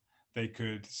that they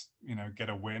could, get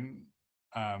a win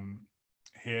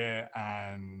here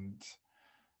and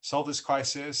solve this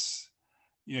crisis,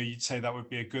 you'd say that would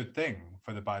be a good thing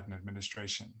for the Biden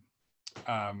administration.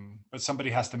 But somebody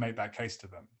has to make that case to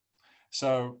them.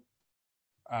 So,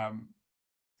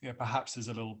 perhaps there's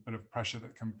a little bit of pressure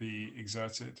that can be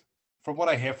exerted. From what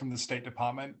I hear from the State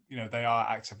Department, they are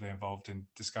actively involved in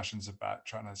discussions about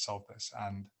trying to solve this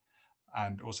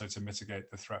and also to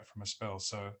mitigate the threat from a spill.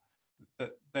 So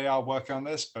that they are working on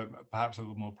this, but perhaps a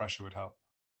little more pressure would help.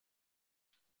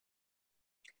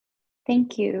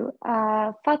 Thank you.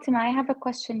 Fatima, I have a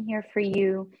question here for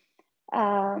you.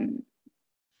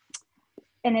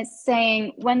 And it's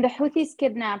saying, when the Houthis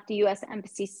kidnapped the US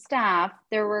embassy staff,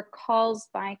 there were calls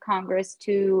by Congress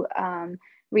to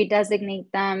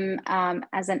redesignate them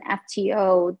as an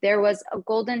FTO. There was a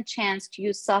golden chance to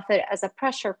use SAFER as a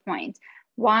pressure point.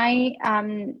 Why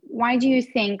do you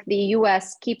think the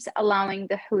US keeps allowing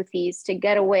the Houthis to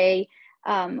get away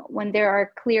when there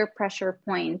are clear pressure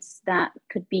points that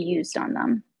could be used on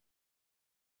them?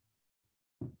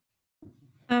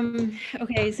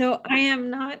 Okay, so I am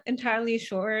not entirely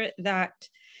sure that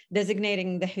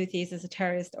designating the Houthis as a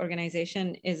terrorist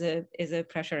organization is a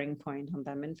pressuring point on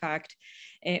them. In fact,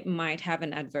 it might have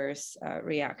an adverse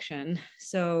reaction.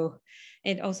 So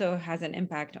it also has an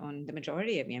impact on the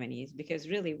majority of Yemenis, because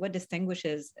really what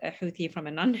distinguishes a Houthi from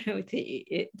a non-Houthi,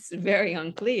 it's very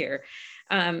unclear.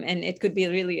 And it could be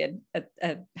really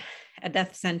a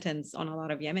death sentence on a lot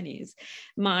of Yemenis.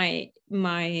 And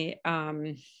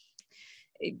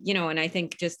I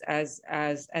think just as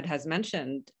Ed has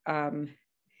mentioned,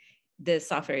 the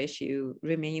SAFER issue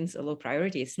remains a low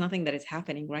priority. It's nothing that is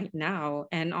happening right now.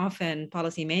 And often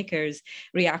policymakers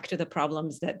react to the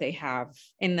problems that they have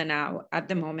in the now at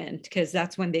the moment, because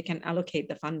that's when they can allocate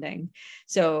the funding.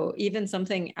 So even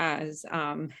something as,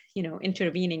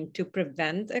 intervening to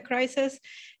prevent a crisis,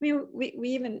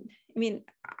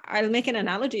 I'll make an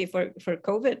analogy for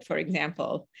COVID, for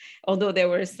example. Although there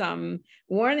were some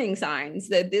warning signs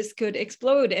that this could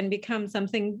explode and become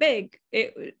something big,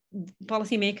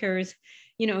 policymakers,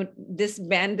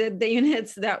 disbanded the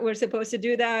units that were supposed to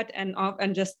do that and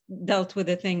just dealt with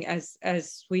the thing as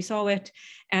we saw it.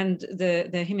 And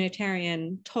the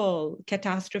humanitarian toll,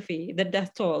 catastrophe, the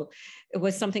death toll, it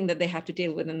was something that they had to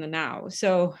deal with in the now.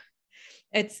 So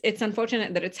it's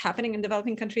unfortunate that it's happening in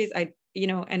developing countries. And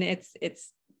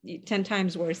it's 10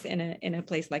 times worse in a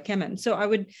place like Yemen. So I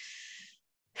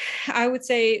would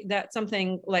say that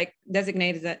something like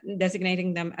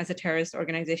designating them as a terrorist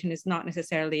organization is not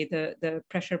necessarily the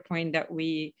pressure point that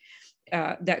we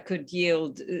that could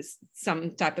yield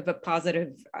some type of a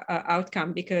positive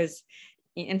outcome, because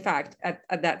in fact,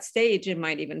 at that stage, it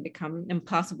might even become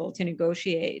impossible to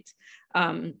negotiate.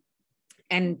 And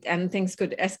things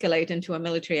could escalate into a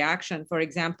military action, for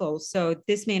example. So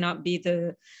this may not be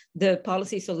the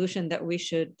policy solution that we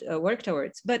should work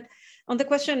towards. But on the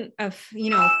question of,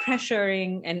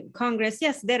 pressuring and Congress,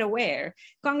 yes, they're aware.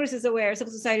 Congress is aware,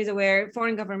 civil society is aware,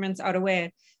 foreign governments are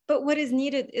aware. But what is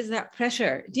needed is that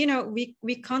pressure.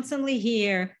 We constantly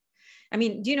hear,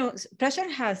 pressure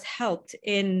has helped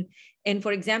in,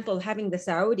 for example, having the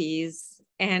Saudis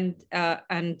and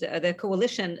the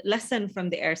coalition lessen from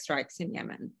the airstrikes in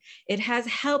Yemen. It has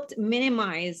helped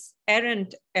minimize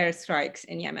errant airstrikes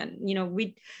in Yemen.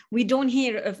 We don't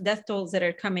hear of death tolls that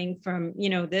are coming from,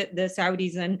 the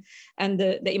Saudis and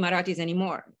the Emiratis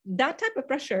anymore. That type of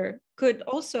pressure could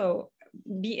also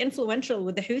be influential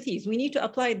with the Houthis. We need to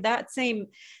apply that same,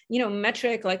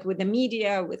 metric, like with the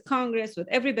media, with Congress, with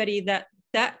everybody, that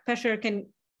pressure can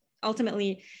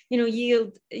ultimately,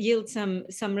 yield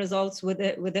some results with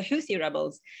the Houthi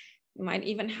rebels. You might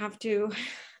even have to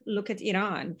look at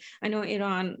Iran. I know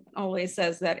Iran always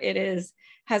says that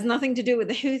has nothing to do with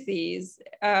the Houthis,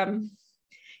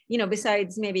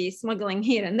 besides maybe smuggling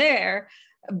here and there.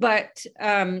 But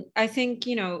I think,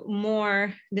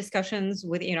 more discussions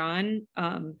with Iran,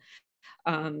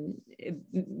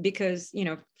 because,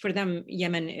 for them,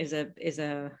 Yemen is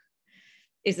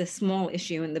a small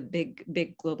issue in the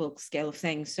big global scale of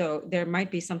things. So there might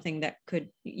be something that could,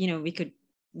 we could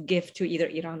give to either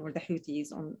Iran or the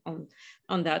Houthis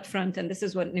on that front. And this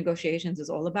is what negotiations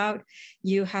is all about.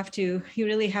 You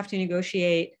really have to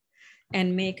negotiate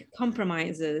and make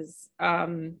compromises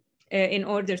in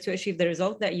order to achieve the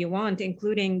result that you want,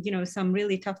 including, some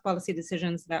really tough policy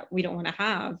decisions that we don't want to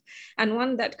have. And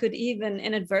one that could even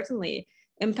inadvertently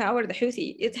empower the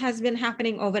Houthi. It has been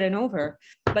happening over and over.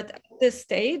 But at this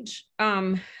stage,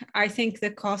 I think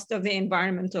the cost of the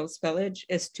environmental spillage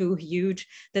is too huge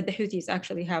that the Houthis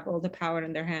actually have all the power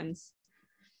in their hands.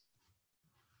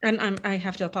 And I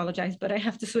have to apologize, but I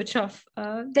have to switch off.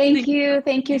 Thank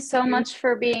you so much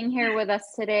for being here with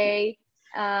us today.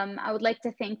 I would like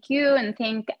to thank you and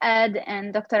thank Ed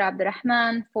and Dr.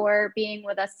 Abdurrahman for being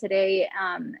with us today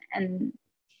and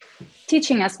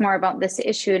teaching us more about this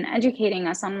issue and educating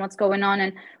us on what's going on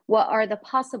and what are the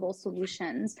possible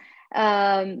solutions.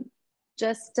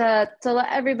 Just to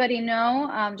let everybody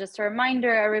know, just a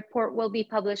reminder, a report will be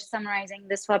published summarizing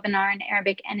this webinar in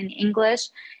Arabic and in English.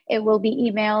 It will be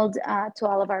emailed to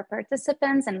all of our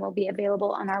participants and will be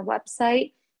available on our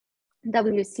website,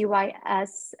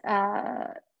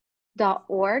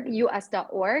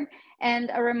 wcys.us.org.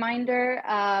 And a reminder,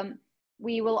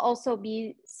 we will also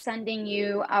be sending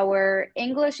you our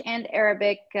English and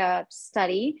Arabic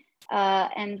study.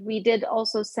 And we did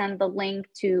also send the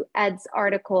link to Ed's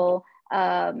article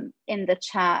in the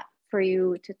chat for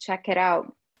you to check it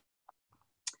out.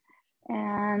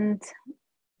 And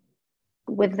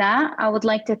with that, I would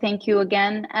like to thank you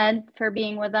again, Ed, for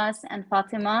being with us, and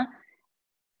Fatima.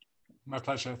 My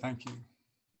pleasure, thank you.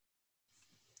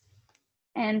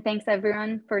 And thanks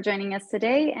everyone for joining us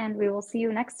today, and we will see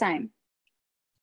you next time.